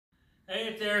Hey,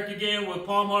 it's Eric again with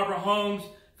Harbor Homes,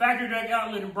 factory direct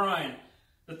outlet in Bryan.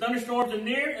 The thunderstorms are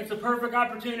near. It's a perfect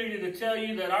opportunity to tell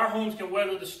you that our homes can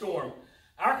weather the storm.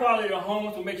 Our quality of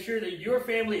homes will make sure that your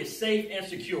family is safe and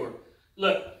secure.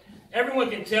 Look, everyone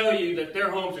can tell you that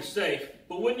their homes are safe,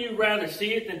 but wouldn't you rather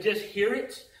see it than just hear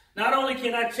it? Not only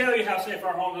can I tell you how safe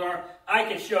our homes are, I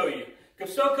can show you.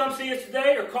 So come see us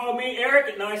today or call me,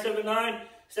 Eric, at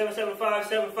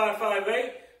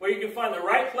 979-775-7558, where you can find the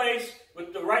right place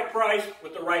with the right price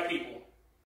with the right people.